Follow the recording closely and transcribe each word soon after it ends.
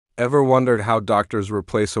Ever wondered how doctors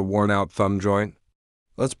replace a worn-out thumb joint?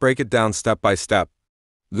 Let's break it down step by step.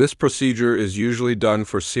 This procedure is usually done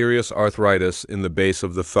for serious arthritis in the base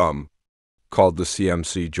of the thumb, called the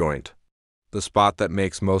CMC joint, the spot that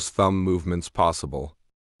makes most thumb movements possible.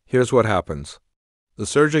 Here's what happens. The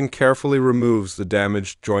surgeon carefully removes the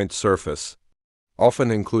damaged joint surface,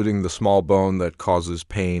 often including the small bone that causes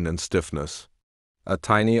pain and stiffness. A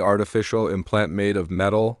tiny artificial implant made of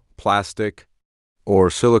metal, plastic, or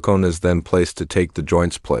silicone is then placed to take the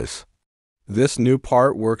joint's place. This new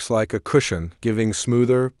part works like a cushion, giving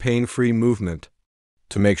smoother, pain-free movement.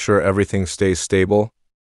 To make sure everything stays stable,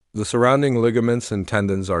 the surrounding ligaments and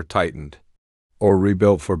tendons are tightened, or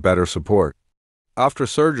rebuilt for better support. After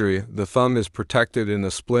surgery, the thumb is protected in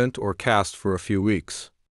a splint or cast for a few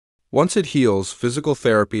weeks. Once it heals, physical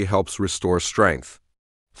therapy helps restore strength,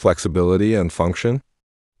 flexibility, and function.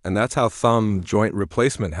 And that's how thumb joint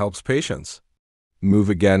replacement helps patients move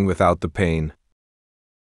again without the pain.